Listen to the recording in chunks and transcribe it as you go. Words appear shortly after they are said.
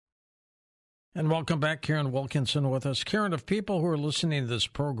And welcome back, Karen Wilkinson with us. Karen, if people who are listening to this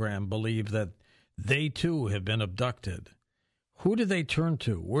program believe that they too have been abducted, who do they turn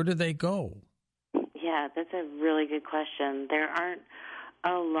to? Where do they go? Yeah, that's a really good question. There aren't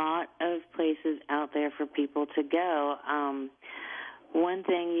a lot of places out there for people to go. One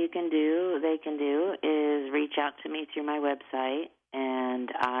thing they can do is reach out to me through my website, and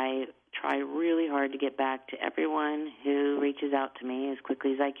I try really hard to get back to everyone who reaches out to me as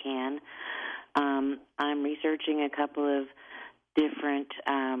quickly as I can. I'm researching a couple of different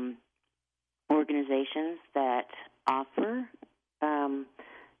organizations that offer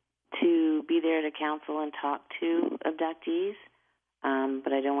to be there to counsel and talk to abductees,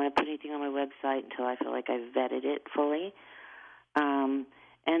 but I don't want to put anything on my website until I feel like I've vetted it fully. And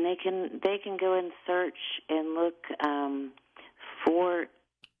they can go and search and look for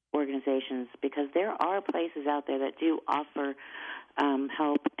organizations, because there are places out there that do offer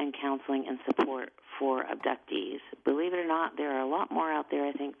help and counseling and support for abductees. Believe it or not, there are a lot more out there,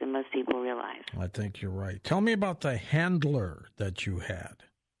 I think, than most people realize. I think you're right. Tell me about the handler that you had.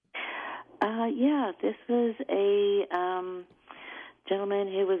 Yeah, this was a gentleman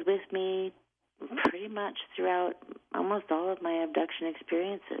who was with me pretty much throughout almost all of my abduction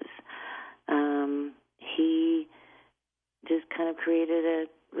experiences. He just kind of created a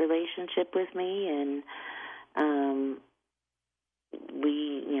relationship with me, and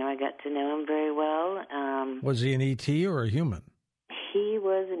I got to know him very well. Was he an ET or a human? He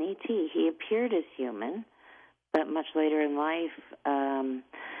was an ET. He appeared as human, but much later in life,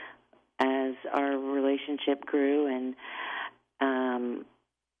 as our relationship grew and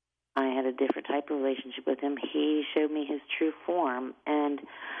I had a different type of relationship with him, he showed me his true form. And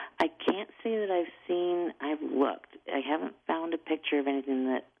I can't say that I've looked. I haven't found a picture of anything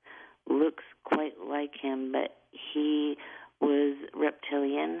that looks quite like him, but he was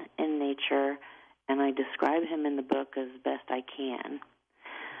reptilian in nature, and I describe him in the book as best I can.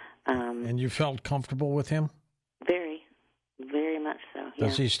 And you felt comfortable with him? Very, very much so.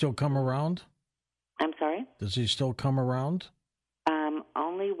 Does he still come around? I'm sorry? Does he still come around?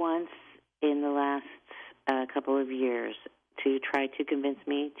 Only once in the last couple of years to try to convince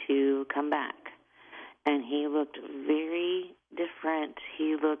me to come back. And he looked very different.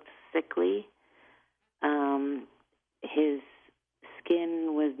 He looked sickly. His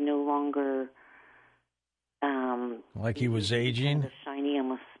skin was no longer... like he was aging? Kind of shiny,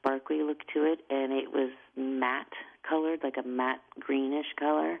 almost sparkly look to it, and it was matte colored, like a matte greenish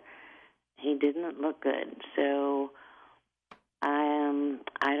color. He didn't look good. So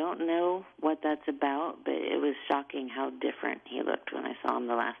I don't know what that's about, but it was shocking how different he looked when I saw him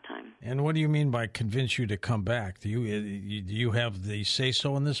the last time. And what do you mean by convince you to come back? Do you have the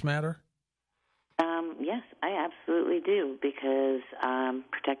say-so in this matter? Yes, I absolutely do, because I'm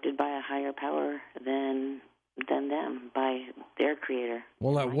protected by a higher power than them, by their creator.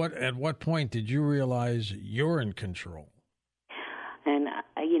 Well, at what point did you realize you're in control? And,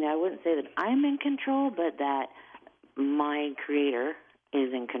 I wouldn't say that I'm in control, but that my creator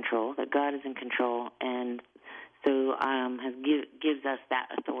is in control, that God is in control, and so gives us that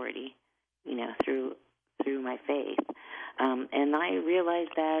authority, through my faith. And I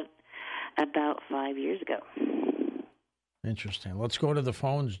realized that about 5 years ago. Interesting. Let's go to the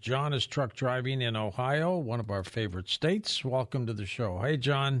phones. John is truck driving in Ohio, one of our favorite states. Welcome to the show. Hey,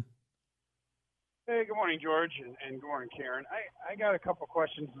 John. Hey, good morning, George, and good morning, Karen. I got a couple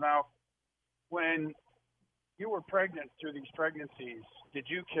questions now. When you were pregnant through these pregnancies, did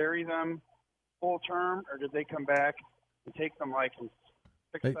you carry them full term, or did they come back and take them like in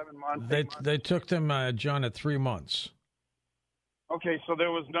 6, 7 months? They took them, John, at 3 months. Okay, so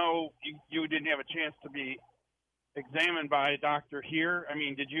there was you didn't have a chance to be examined by a doctor here? I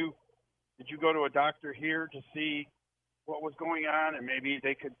mean, did you go to a doctor here to see what was going on, and maybe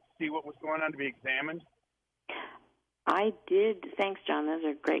they could see what was going on to be examined? I did. Thanks, John. Those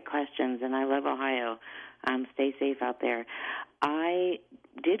are great questions, and I love Ohio. Stay safe out there. I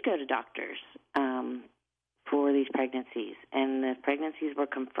did go to doctors for these pregnancies, and the pregnancies were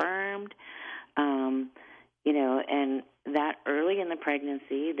confirmed. And that early in the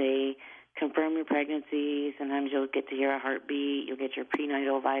pregnancy, they confirm your pregnancy. Sometimes you'll get to hear a heartbeat. You'll get your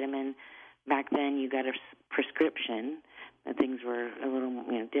prenatal vitamin. Back then, you got a prescription. Things were a little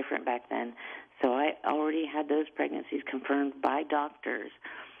different back then. So I already had those pregnancies confirmed by doctors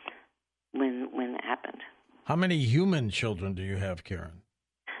when it happened. How many human children do you have, Karen?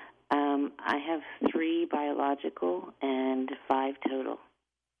 I have 3 biological and 5 total.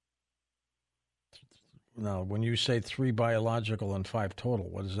 Now, when you say 3 biological and 5 total,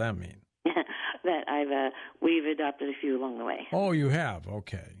 what does that mean? That we've adopted a few along the way. Oh, you have?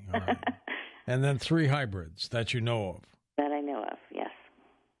 Okay. All right. And then 3 hybrids that you know of. That I know of, yes.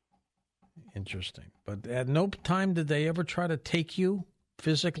 Interesting. But at no time did they ever try to take you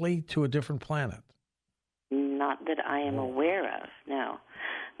physically to a different planet? Not that I am aware of, no.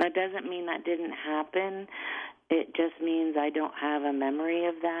 That doesn't mean that didn't happen. It just means I don't have a memory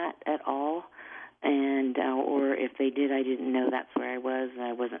of that at all. And or if they did, I didn't know that's where I was, and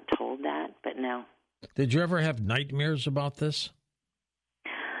I wasn't told that, but no. Did you ever have nightmares about this?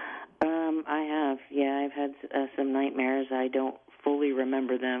 I have, yeah. I've had some nightmares. I don't fully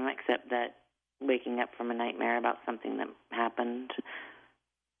remember them, except that waking up from a nightmare about something that happened.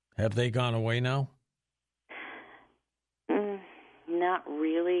 Have they gone away now? Not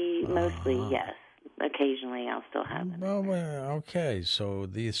really. Mostly, yes. Occasionally, I'll still have them. Well, okay. So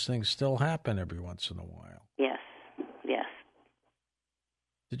these things still happen every once in a while. Yes, yes.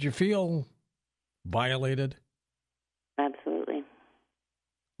 Did you feel violated? Absolutely.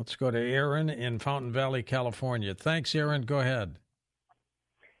 Let's go to Aaron in Fountain Valley, California. Thanks, Aaron. Go ahead.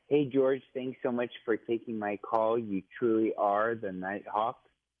 Hey, George. Thanks so much for taking my call. You truly are the Nighthawk,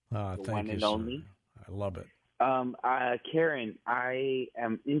 the Thank one you, and sir. only. I love it. Karen, I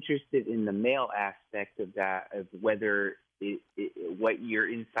am interested in the male aspect of that, of whether what your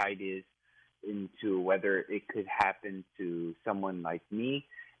insight is into whether it could happen to someone like me,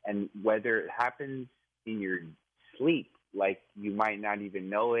 and whether it happens in your sleep, like you might not even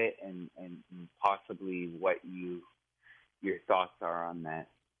know it, and possibly what your thoughts are on that.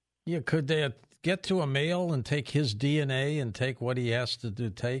 Yeah, could they get to a male and take his DNA and take what he has to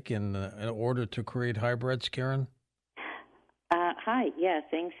take in order to create hybrids, Karen? Hi. Yeah,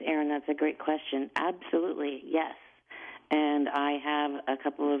 thanks, Aaron. That's a great question. Absolutely, yes. And I have a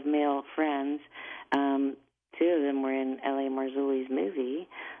couple of male friends. 2 of them were in L.A. Marzulli's movie,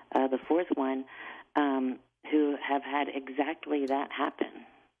 the 4th one, who have had exactly that happen.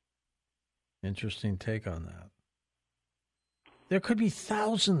 Interesting take on that. There could be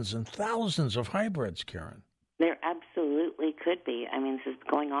thousands and thousands of hybrids, Karen. There absolutely could be. I mean, this is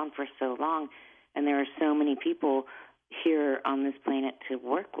going on for so long, and there are so many people here on this planet to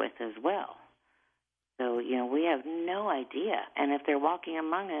work with as well. So, we have no idea. And if they're walking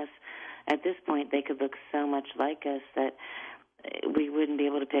among us, at this point, they could look so much like us that we wouldn't be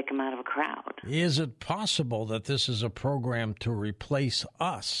able to pick them out of a crowd. Is it possible that this is a program to replace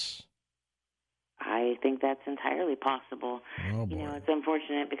us? I think that's entirely possible. Oh, boy. It's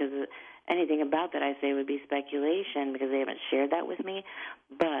unfortunate because anything about that I say would be speculation because they haven't shared that with me.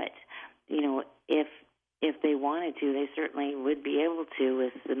 But, if they wanted to, they certainly would be able to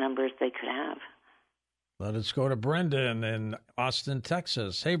with the numbers they could have. Let us go to Brendan in Austin,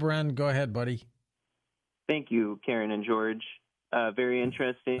 Texas. Hey, Bren, go ahead, buddy. Thank you, Karen and George. Very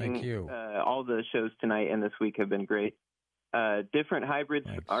interesting. Thank you. All the shows tonight and this week have been great. Different hybrids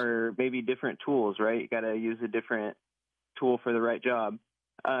are maybe different tools, right? You got to use a different tool for the right job.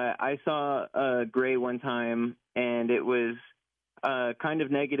 I saw a gray one time, and it was kind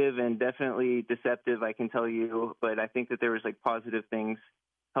of negative and definitely deceptive, I can tell you. But I think that there was positive things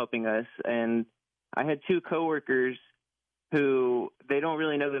helping us. And I had 2 coworkers who they don't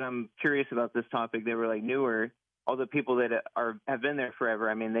really know that I'm curious about this topic. They were newer. All the people that have been there forever,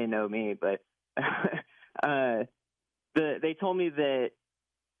 I mean, they know me, but they told me that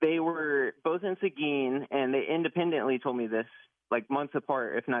they were both in Seguin, and they independently told me this, months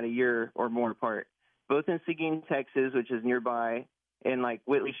apart, if not a year or more apart. Both in Seguin, Texas, which is nearby, in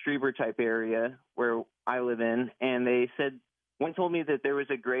Whitley Strieber type area where I live in. And they said, one told me that there was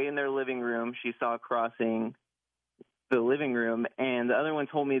a gray in their living room she saw crossing the living room, and the other one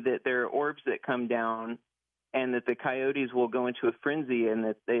told me that there are orbs that come down and that the coyotes will go into a frenzy and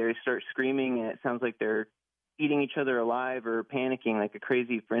that they start screaming, and it sounds like they're eating each other alive or panicking, like a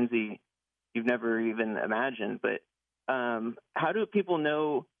crazy frenzy you've never even imagined. But how do people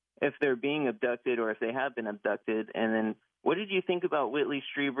know if they're being abducted or if they have been abducted? And then what did you think about Whitley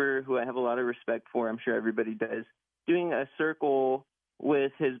Strieber, who I have a lot of respect for, I'm sure everybody does, doing a circle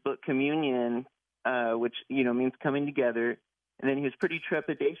with his book Communion, which, means coming together. And then he was pretty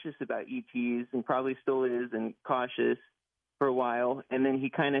trepidatious about ETs and probably still is and cautious for a while. And then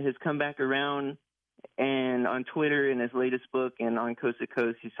he kind of has come back around, and on Twitter in his latest book and on Coast to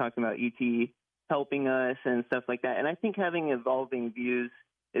Coast, he's talking about ET helping us and stuff like that. And I think having evolving views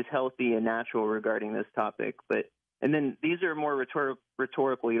is healthy and natural regarding this topic. And then these are more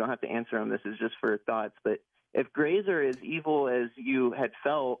rhetorical. You don't have to answer them. This is just for thoughts. But if grays are as evil as you had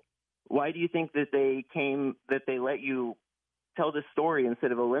felt, why do you think that they let you tell the story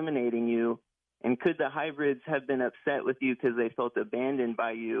instead of eliminating you? And could the hybrids have been upset with you because they felt abandoned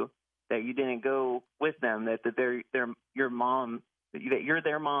by you, that you didn't go with them, that your mom that you're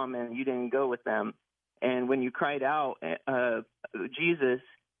their mom and you didn't go with them. And when you cried out, Jesus,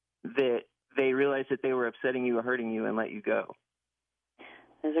 that they realized that they were upsetting you or hurting you and let you go?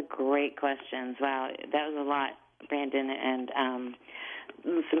 Those are great questions. Wow, that was a lot, Brandon, and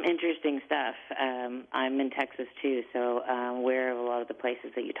some interesting stuff. I'm in Texas too, so I'm aware of a lot of the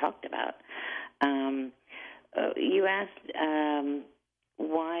places that you talked about. You asked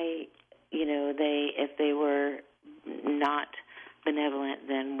why, if they were not benevolent,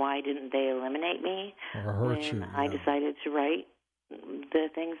 then why didn't they eliminate me or hurt when you? I decided to write the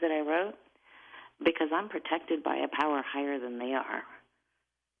things that I wrote? Because I'm protected by a power higher than they are.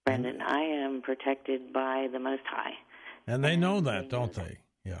 Brendan, I am protected by the Most High. And they know that, don't they?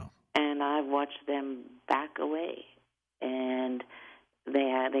 Yeah. And I've watched them back away, and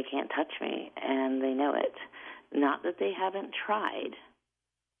they can't touch me, and they know it. Not that they haven't tried.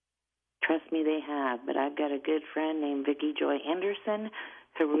 Trust me, they have. But I've got a good friend named Vicki Joy Anderson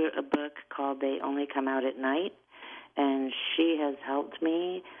who wrote a book called They Only Come Out at Night, and she has helped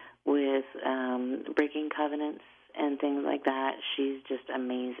me with breaking covenants and things like that. She's just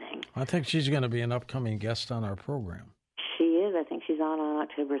amazing. I think she's going to be an upcoming guest on our program. She is. I think she's on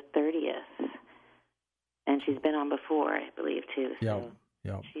October 30th. And she's been on before, I believe, too. So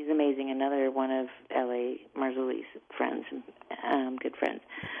Yep. she's amazing. Another one of L.A. Marzulli's friends, good friends.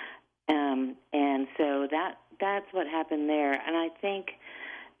 And so that's what happened there. And I think,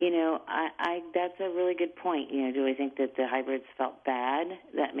 I that's a really good point. Do I think that the hybrids felt bad,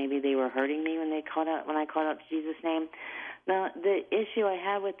 that maybe they were hurting me when I called out to Jesus' name? Now, the issue I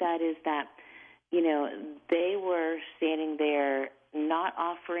have with that is that, they were standing there not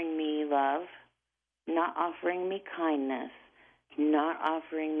offering me love, not offering me kindness, not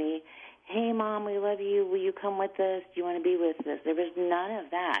offering me, hey, Mom, we love you. Will you come with us? Do you want to be with us? There was none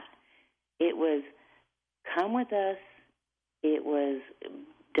of that. It was come with us. It was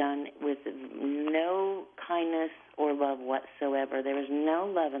done with no kindness or love whatsoever. There was no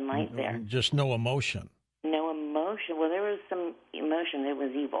love and light there. Just no emotion. No emotion. Well, there was some emotion. It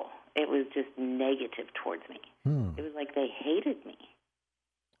was evil. It was just negative towards me. It was like they hated me.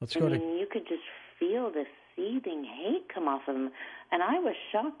 You could just feel this seething hate come off of them. And I was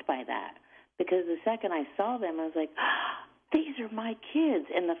shocked by that because the second I saw them, I was like, these are my kids.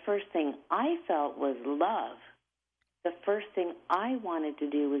 And the first thing I felt was love. The first thing I wanted to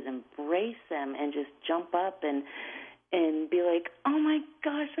do was embrace them and just jump up and be like, oh, my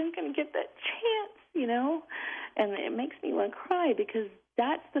gosh, I'm going to get that chance, And it makes me want to cry because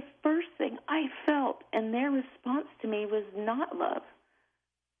that's the first thing I felt. And their response to me was not love.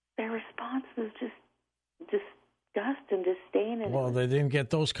 Their response was just disgust and disdain. And well, they didn't get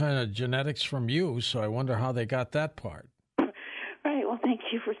those kind of genetics from you, so I wonder how they got that part. Right. Well, thank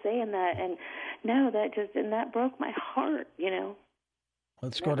you for saying that. And no, that broke my heart,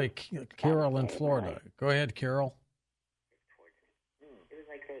 Let's go to Carol in Florida. Go ahead, Carol.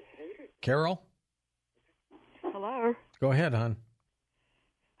 Carol? Hello? Go ahead, hon.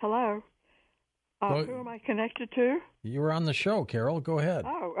 Hello? Who am I connected to? You were on the show, Carol. Go ahead.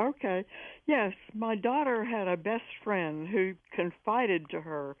 Oh, okay. Yes, my daughter had a best friend who confided to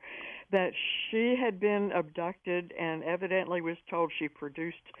her that she had been abducted and evidently was told she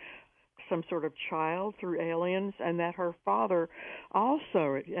produced some sort of child through aliens, and that her father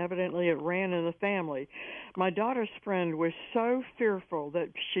also, evidently it ran in the family. My daughter's friend was so fearful that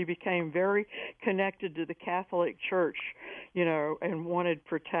she became very connected to the Catholic Church, and wanted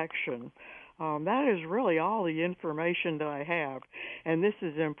protection. That is really all the information that I have, and this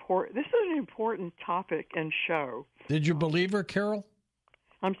is important. This is an important topic and show. Did you believe her, Carol?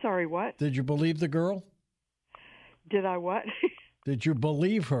 I'm sorry, what? Did you believe the girl? Did I what? Did you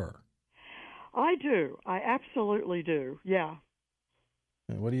believe her? I do. I absolutely do. Yeah.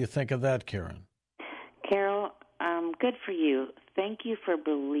 And what do you think of that, Karen? Carol, good for you. Thank you for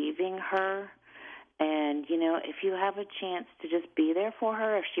believing her. And, if you have a chance to just be there for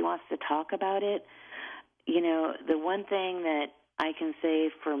her, if she wants to talk about it, the one thing that I can say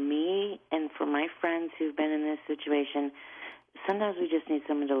for me and for my friends who've been in this situation, sometimes we just need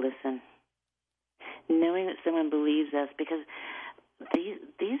someone to listen. Knowing that someone believes us, because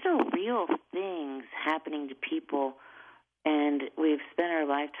these are real things happening to people, and we've spent our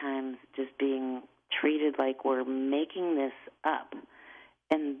lifetimes just being treated like we're making this up.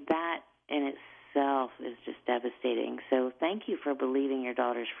 And that in itself is just devastating. So thank you for believing your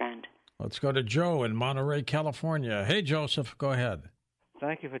daughter's friend. Let's go to Joe in Monterey, California. Hey, Joseph, go ahead.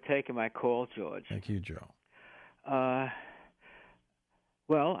 Thank you for taking my call, George. Thank you, Joe.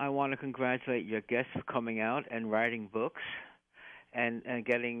 Well, I want to congratulate your guests for coming out and writing books and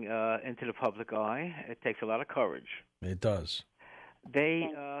getting into the public eye. It takes a lot of courage. It does. They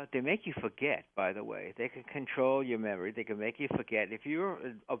make you forget, by the way. They can control your memory. They can make you forget. If you were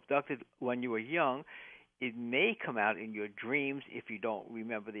abducted when you were young, it may come out in your dreams if you don't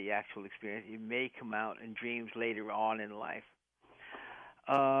remember the actual experience. It may come out in dreams later on in life.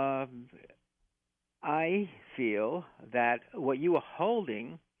 I feel that what you were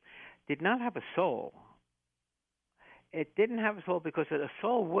holding did not have a soul. It didn't have a soul because a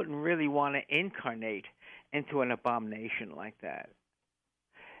soul wouldn't really want to incarnate into an abomination like that.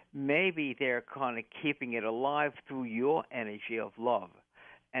 Maybe they're kind of keeping it alive through your energy of love.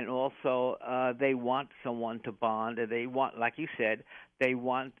 And also, they want someone to bond, and they want, like you said, they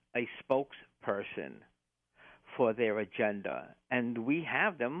want a spokesperson for their agenda. And we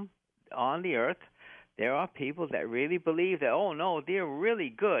have them on the earth. There are people that really believe that, oh, no, they're really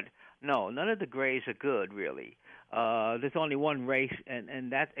good. No, none of the Greys are good, really. There's only one race,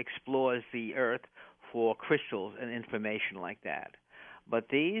 and that explores the earth for crystals and information like that. But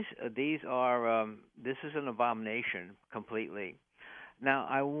these are this is an abomination completely. Now,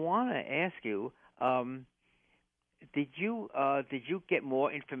 I want to ask you, did you get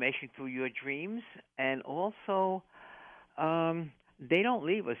more information through your dreams? And also, they don't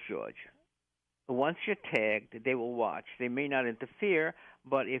leave us, George. Once you're tagged, they will watch. They may not interfere,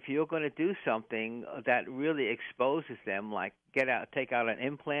 but if you're going to do something that really exposes them, like take out an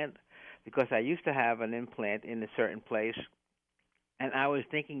implant, because I used to have an implant in a certain place, and I was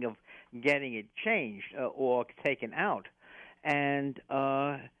thinking of getting it changed or taken out, and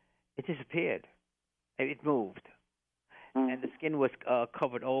it disappeared. It moved, and the skin was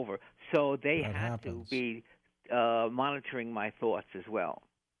covered over. So they had to be monitoring my thoughts as well.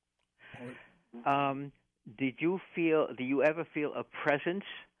 Do you ever feel a presence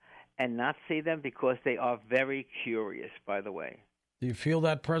and not see them? Because they are very curious, by the way. Do you feel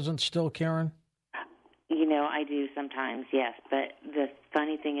that presence still, Karen? You know, I do sometimes, yes. But the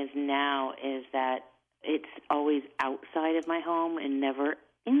funny thing is now is that it's always outside of my home and never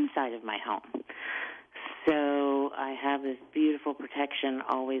inside of my home. So I have this beautiful protection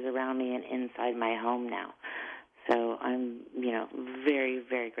always around me and inside my home now. So I'm, very,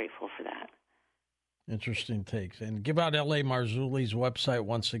 very grateful for that. Interesting takes. And give out L.A. Marzulli's website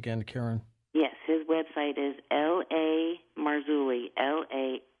once again, Karen. Yes, his website is L.A. Marzulli,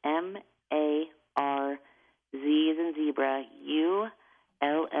 LAMARZ as in zebra,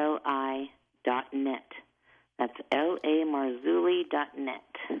 ULLI.net. That's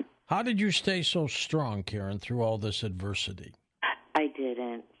LAMarzulli.net. How did you stay so strong, Karen, through all this adversity? I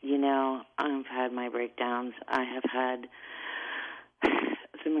didn't. I've had my breakdowns. I have had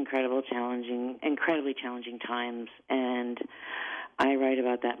some incredibly challenging times, and I write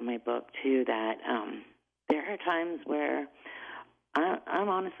about that in my book too. That there are times where I'm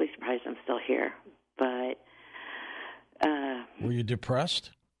honestly surprised I'm still here. But were you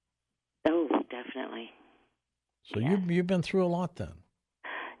depressed? Oh, definitely. So you've been through a lot then.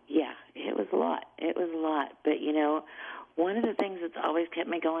 Yeah, it was a lot. But one of the things that's always kept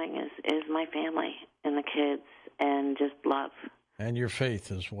me going is my family and the kids and just love. And your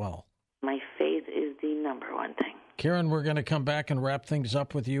faith as well. My faith is the number one thing. Karen, we're going to come back and wrap things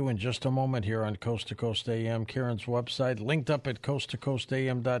up with you in just a moment here on Coast to Coast AM. Karen's website linked up at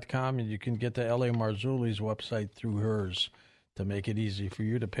coasttocoastam.com, and you can get to L.A. Marzulli's website through hers to make it easy for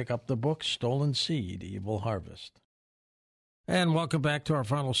you to pick up the book, Stolen Seed, Evil Harvest. And welcome back to our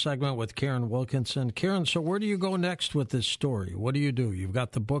final segment with Karen Wilkinson. Karen, so where do you go next with this story? What do? You've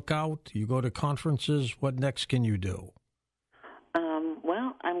got the book out. You go to conferences. What next can you do?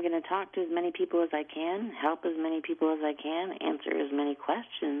 Well, I'm going to talk to as many people as I can, help as many people as I can, answer as many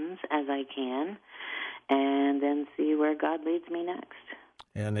questions as I can, and then see where God leads me next.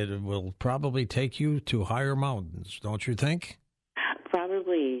 And it will probably take you to higher mountains, don't you think?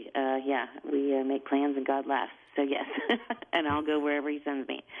 Probably, yeah. We make plans and God laughs. So, yes, and I'll go wherever he sends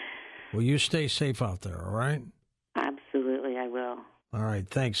me. Well, you stay safe out there, all right? Absolutely, I will. All right.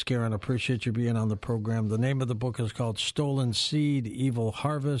 Thanks, Karen. Appreciate you being on the program. The name of the book is called Stolen Seed, Evil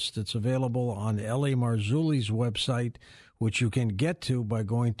Harvest. It's available on L.A. Marzulli's website, which you can get to by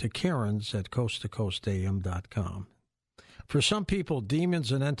going to Karen's at coasttocoastam.com. For some people,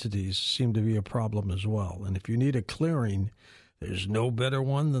 demons and entities seem to be a problem as well. And if you need a clearing, there's no better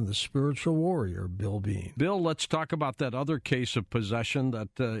one than the spiritual warrior, Bill Bean. Bill, let's talk about that other case of possession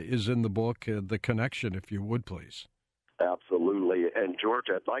that is in the book, the connection, if you would, please. Absolutely. And, George,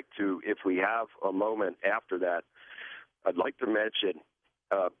 I'd like to, if we have a moment after that, I'd like to mention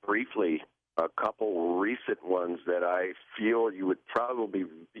briefly a couple recent ones that I feel you would probably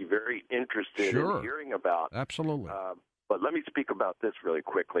be very interested in hearing about. Absolutely. But let me speak about this really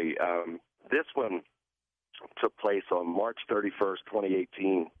quickly. This one took place on March 31st,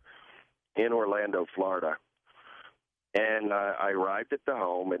 2018, in Orlando, Florida. And I arrived at the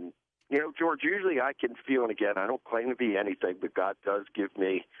home, and, you know, George, usually I can feel, and again, I don't claim to be anything, but God does give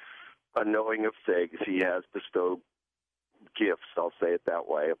me a knowing of things. He has bestowed gifts, I'll say it that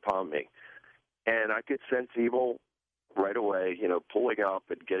way, upon me. And I could sense evil right away, you know, pulling up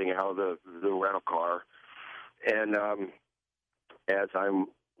and getting out of the rental car. And as I'm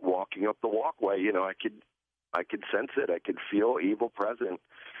walking up the walkway, you know, I could sense it. I could feel evil present.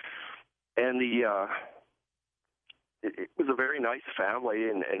 And it was a very nice family,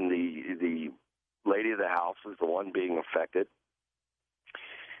 and the lady of the house was the one being affected.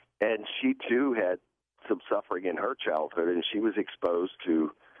 And she, too, had some suffering in her childhood, and she was exposed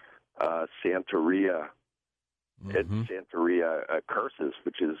to Santeria, and Santeria curses,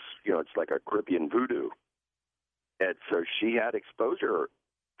 which is, you know, it's like a Caribbean voodoo. And so she had exposure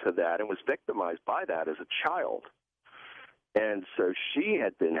to that and was victimized by that as a child. And so she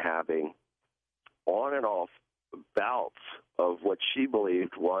had been having on and off bouts of what she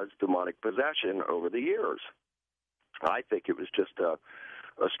believed was demonic possession over the years. I think it was just a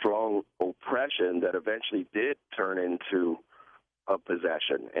strong oppression that eventually did turn into a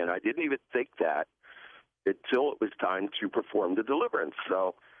possession. And I didn't even think that until it was time to perform the deliverance.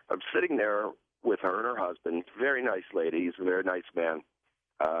 So I'm sitting there with her and her husband, very nice lady, he's a very nice man,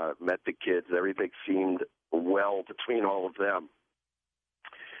 met the kids, everything seemed well between all of them.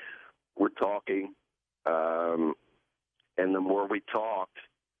 We're talking, and the more we talked,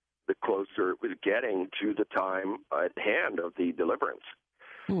 the closer it was getting to the time at hand of the deliverance.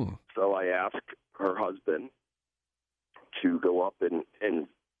 So I asked her husband to go up and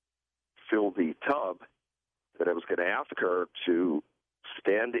fill the tub, that I was going to ask her to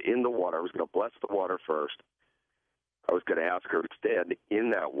stand in the water. I was going to bless the water first. I was going to ask her to stand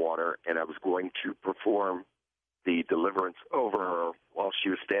in that water, and I was going to perform the deliverance over her while she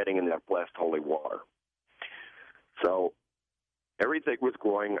was standing in that blessed holy water. So everything was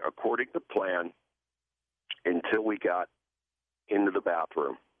going according to plan until we got into the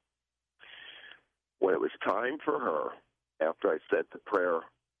bathroom. When it was time for her, after I said the prayer,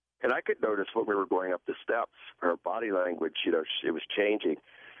 and I could notice when we were going up the steps, her body language, you know, it was changing,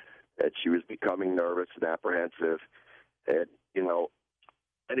 that she was becoming nervous and apprehensive. And, you know,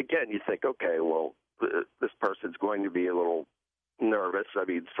 and again, you think, okay, well, this person's going to be a little nervous. I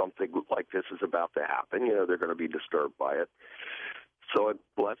mean, something like this is about to happen. You know, they're going to be disturbed by it. So I'm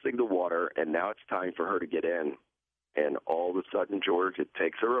blessing the water, and now it's time for her to get in. And all of a sudden, George, it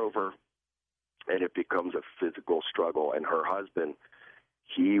takes her over, and it becomes a physical struggle. And her husband,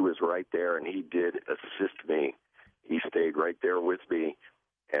 he was right there, and he did assist me. He stayed right there with me,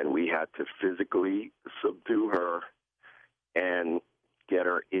 and we had to physically subdue her and get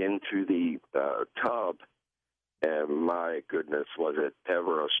her into the tub. And my goodness, was it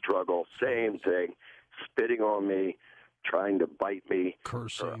ever a struggle. Same thing, spitting on me, trying to bite me.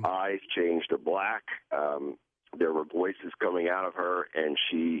 Cursing. Her eyes changed to black. There were voices coming out of her, and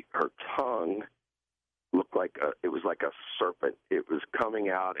her tongue looked like it was like a serpent. It was coming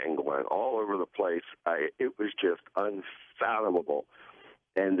out and going all over the place. It was just unfathomable.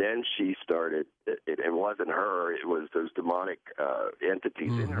 And then she started, it wasn't her, it was those demonic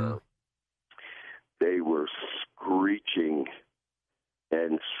entities in her. They were screeching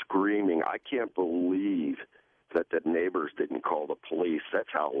and screaming. I can't believe that the neighbors didn't call the police. That's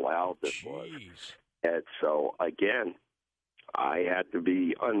how loud this was. And so, again, I had to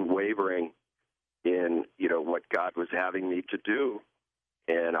be unwavering in, you know, what God was having me to do.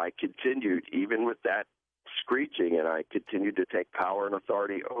 And I continued, even with that screeching, and I continued to take power and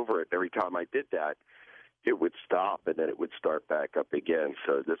authority over it. Every time I did that, it would stop, and then it would start back up again.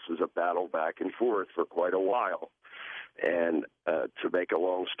 So this was a battle back and forth for quite a while. And to make a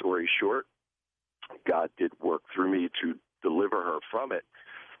long story short, God did work through me to deliver her from it.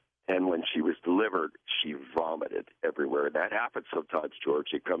 And when she was delivered, she vomited everywhere. And that happens sometimes, George.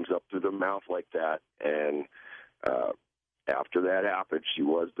 It comes up through the mouth like that. And after that happened, she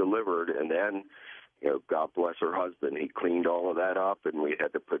was delivered. And then, you know, God bless her husband. He cleaned all of that up, and we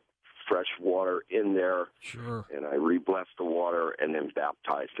had to put fresh water in there. Sure. And I re-blessed the water and then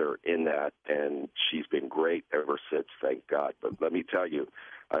baptized her in that. And she's been great ever since, thank God. But let me tell you,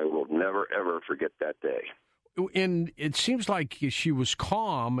 I will never, ever forget that day. And it seems like she was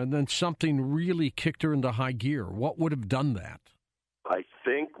calm, and then something really kicked her into high gear. What would have done that? I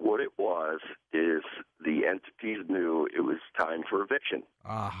think what it was is the entities knew it was time for eviction.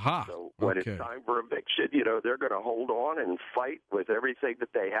 Aha. So when it's time for eviction, you know, they're going to hold on and fight with everything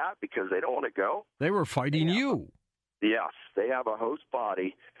that they have because they don't want to go. They were fighting you. Yes, they have a host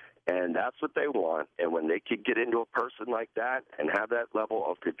body, And that's what they want. And when they could get into a person like that and have that level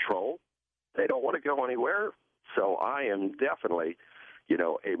of control, they don't want to go anywhere. So I am definitely,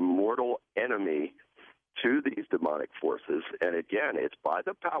 a mortal enemy to these demonic forces. And again, it's by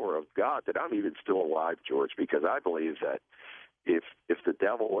the power of God that I'm even still alive, George, because I believe that if the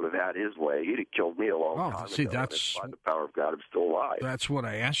devil would have had his way, he'd have killed me a long time ago. That's by the power of God, I'm still alive. That's what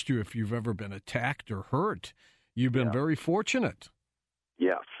I asked you, if you've ever been attacked or hurt. You've been very fortunate.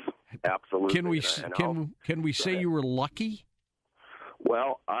 Yes, absolutely. Can we say you were lucky?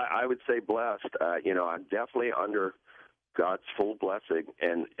 Well, I would say blessed. I'm definitely under God's full blessing,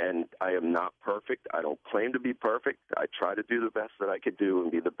 and I am not perfect. I don't claim to be perfect. I try to do the best that I could do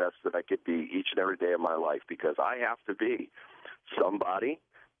and be the best that I could be each and every day of my life, because I have to be somebody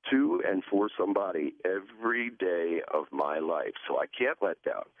to and for somebody every day of my life. So I can't let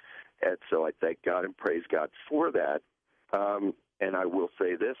down. And so I thank God and praise God for that. And I will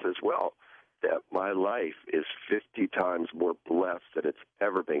say this as well, that my life is 50 times more blessed than it's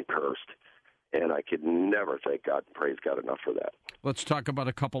ever been cursed. And I could never thank God and praise God enough for that. Let's talk about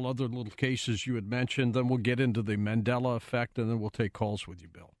a couple other little cases you had mentioned. Then we'll get into the Mandela effect, and then we'll take calls with you,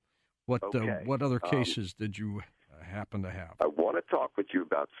 Bill. What other cases did you happen to have? I want to talk with you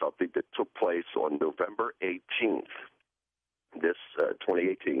about something that took place on November 18th,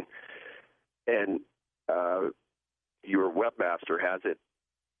 2018. And your webmaster has it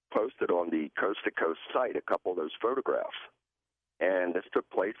posted on the Coast to Coast site, a couple of those photographs. And this took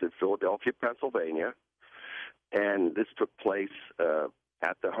place in Philadelphia, Pennsylvania. And this took place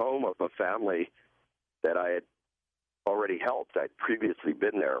at the home of a family that I had already helped. I'd previously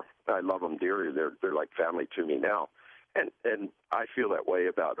been there. I love them dearly. They're like family to me now. And I feel that way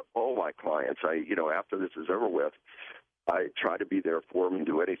about all my clients. After this is over with, I try to be there for them and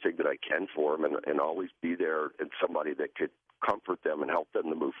do anything that I can for them, and always be there and somebody that could comfort them and help them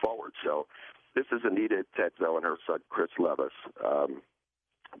to move forward. So this is Anita Tetzo and her son, Chris Levis.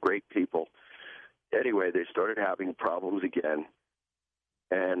 Great people. Anyway, they started having problems again,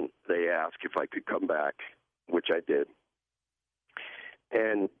 and they asked if I could come back, which I did.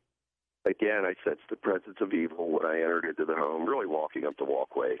 And again, I sensed the presence of evil when I entered into the home, really walking up the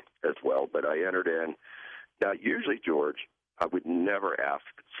walkway as well. But I entered in. Now, usually, George, I would never ask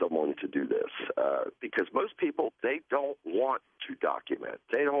someone to do this because most people, they don't want to document.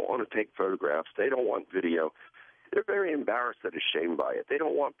 They don't want to take photographs. They don't want video. They're very embarrassed and ashamed by it. They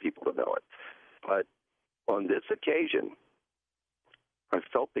don't want people to know it. But on this occasion, I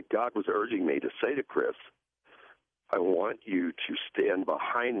felt that God was urging me to say to Chris, I want you to stand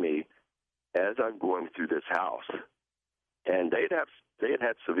behind me as I'm going through this house. And they had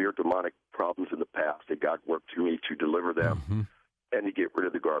had severe demonic problems in the past, and God worked through me to deliver them and to get rid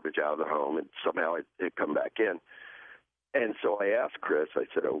of the garbage out of the home, and somehow it come back in. And so I asked Chris, I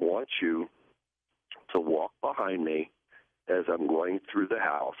said, I want you to walk behind me as I'm going through the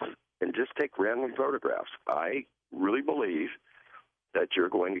house and just take random photographs. I really believe that you're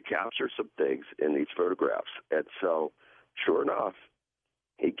going to capture some things in these photographs. And so, sure enough,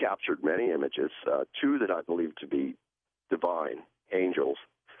 he captured many images, two that I believe to be divine, angels,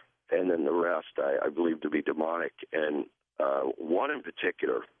 and then the rest I believe to be demonic. And one in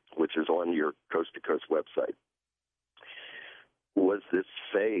particular, which is on your Coast to Coast website, was this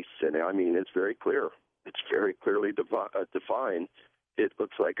face. And I mean, it's very clear. It's very clearly defined. It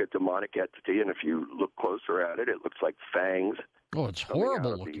looks like a demonic entity, and if you look closer at it, it looks like fangs. Oh, it's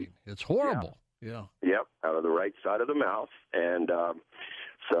horrible looking. It's horrible. Yeah. Yep, out of the right side of the mouth. And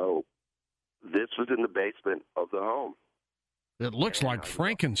so this was in the basement of the home. It looks like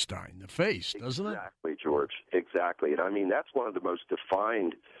Frankenstein, the face, doesn't it? Exactly, George. Exactly. And I mean, that's one of the most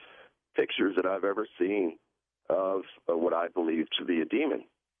defined pictures that I've ever seen of what I believe to be a demon.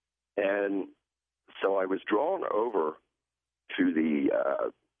 And so I was drawn over to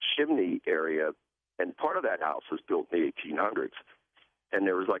the chimney area, and part of that house was built in the 1800s. And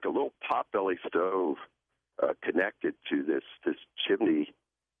there was like a little potbelly stove connected to this chimney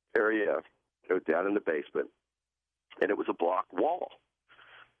area, down in the basement. And it was a block wall.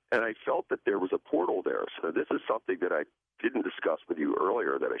 And I felt that there was a portal there. So this is something that I didn't discuss with you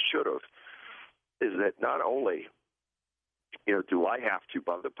earlier that I should have, is that not only, do I have to,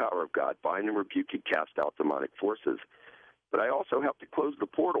 by the power of God, bind and rebuke and cast out demonic forces, but I also have to close the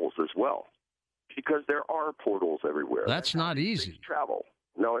portals as well, because there are portals everywhere. That's not easy. Travel.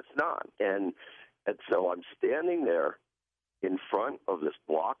 No, it's not. And so I'm standing there in front of this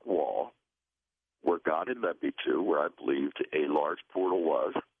block wall where God had led me to, where I believed a large portal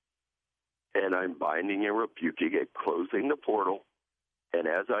was, and I'm binding and rebuking and closing the portal. And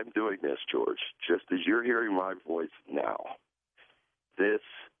as I'm doing this, George, just as you're hearing my voice now, this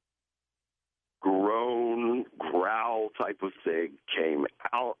groan, growl type of thing came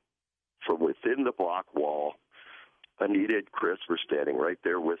out from within the block wall. Anita and Chris were standing right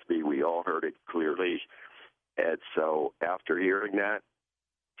there with me. We all heard it clearly. And so after hearing that,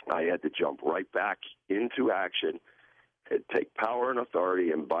 I had to jump right back into action and take power and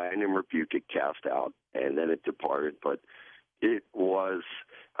authority and bind and rebuke it, cast out, and then it departed. But it was,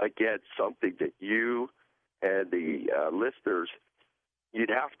 again, something that you and the listeners, you'd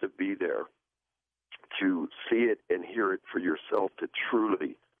have to be there to see it and hear it for yourself to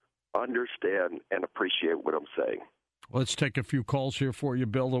truly understand and appreciate what I'm saying. Let's take a few calls here for you,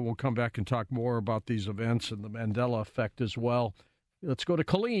 Bill, and we'll come back and talk more about these events and the Mandela effect as well. Let's go to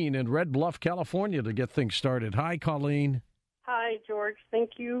Colleen in Red Bluff, California to get things started. Hi, Colleen. Hi, George.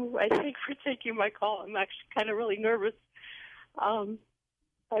 Thank you, I think, for taking my call. I'm actually kind of really nervous. I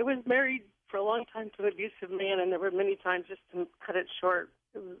was married for a long time to an abusive man, and there were many times, just to cut it short,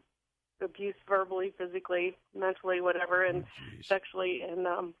 it was abuse verbally, physically, mentally, whatever, and sexually. And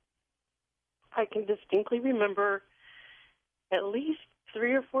I can distinctly remember at least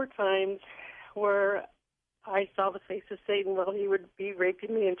 3 or 4 times where I saw the face of Satan while he would be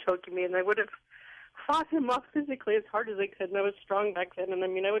raping me and choking me, and I would have fought him off physically as hard as I could, and I was strong back then, and I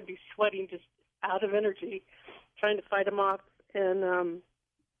mean, I would be sweating just out of energy trying to fight him off, and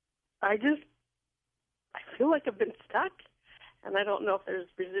I feel like I've been stuck, and I don't know if there's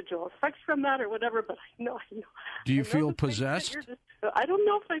residual effects from that or whatever, but I know. Do you feel possessed? I don't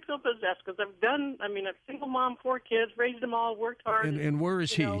know if I feel possessed, because I'm a single mom, 4 kids, raised them all, worked hard. And where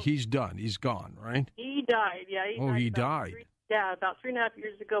is he? He's done. He's gone, right? He died, yeah. He died. About 3.5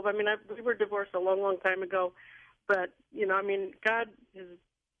 years ago. I mean, we were divorced a long, long time ago. But, God has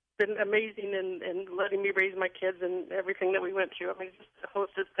been amazing in letting me raise my kids and everything that we went through. I mean, just a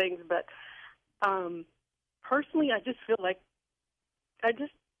host of things. But personally, I just feel like I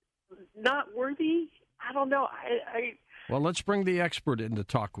just not worthy. I don't know. Well, let's bring the expert in to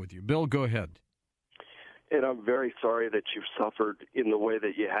talk with you. Bill, go ahead. And I'm very sorry that you've suffered in the way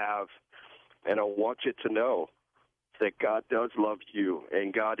that you have. And I want you to know that God does love you,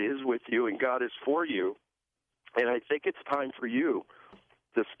 and God is with you, and God is for you. And I think it's time for you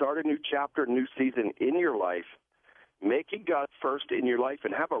to start a new chapter, a new season in your life, making God first in your life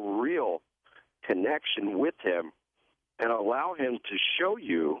and have a real connection with him and allow him to show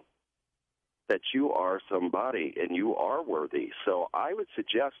you that you are somebody and you are worthy. So I would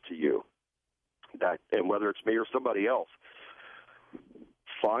suggest to you that, and whether it's me or somebody else,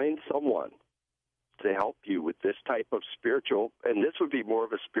 find someone to help you with this type of spiritual, and this would be more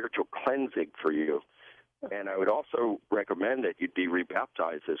of a spiritual cleansing for you. And I would also recommend that you'd be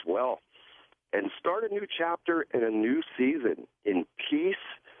rebaptized as well and start a new chapter and a new season in peace,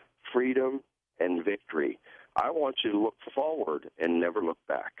 freedom, and victory. I want you to look forward and never look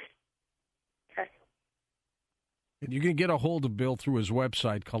back. Okay. And you can get a hold of Bill through his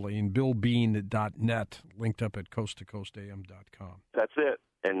website, Colleen, billbean.net, linked up at coasttocoastam.com. That's it.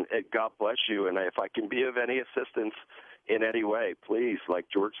 And God bless you. And if I can be of any assistance in any way, please, like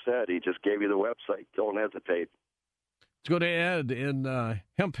George said, he just gave you the website. Don't hesitate. Let's go to Ed in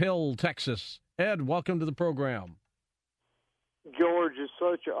Hemp Hill, Texas. Ed, welcome to the program. George, it's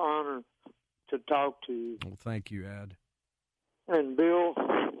such an honor to talk to you. Well, thank you, Ed. And Bill,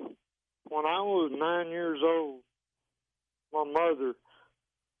 when I was 9 years old, my mother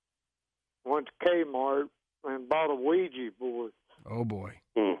went to Kmart and bought a Ouija board. Oh, boy.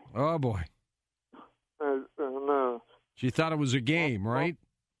 Oh, boy. And she thought it was a game, right?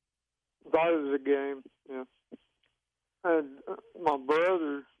 Thought it was a game, yeah. And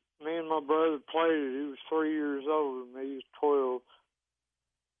me and my brother played it. He was 3 years older than me. He was 12.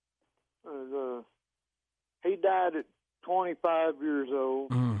 And he died at 25 years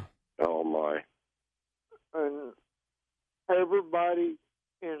old. Oh, my. And everybody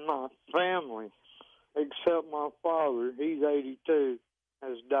in my family, except my father, he's 82,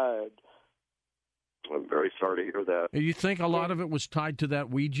 has died. I'm very sorry to hear that. You think a lot of it was tied to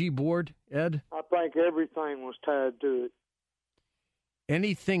that Ouija board, Ed? I think everything was tied to it.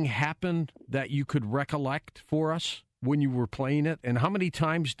 Anything happened that you could recollect for us when you were playing it? And how many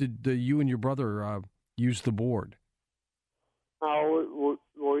times did you and your brother use the board? Oh,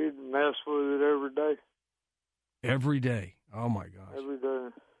 we'd mess with it every day. Every day? Oh, my gosh. Every day.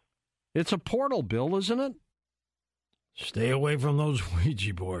 It's a portal, Bill, isn't it? Stay away from those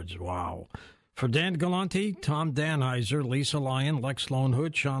Ouija boards. Wow. For Dan Galante, Tom Danheiser, Lisa Lyon, Lex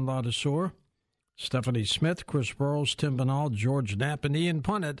Lonehood, Sean Ladesseur, Stephanie Smith, Chris Burrows, Tim Banal, George Knapp, and Ian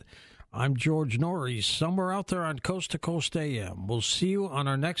Punnett, I'm George Norrie, somewhere out there on Coast to Coast AM. We'll see you on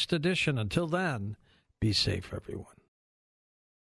our next edition. Until then, be safe, everyone.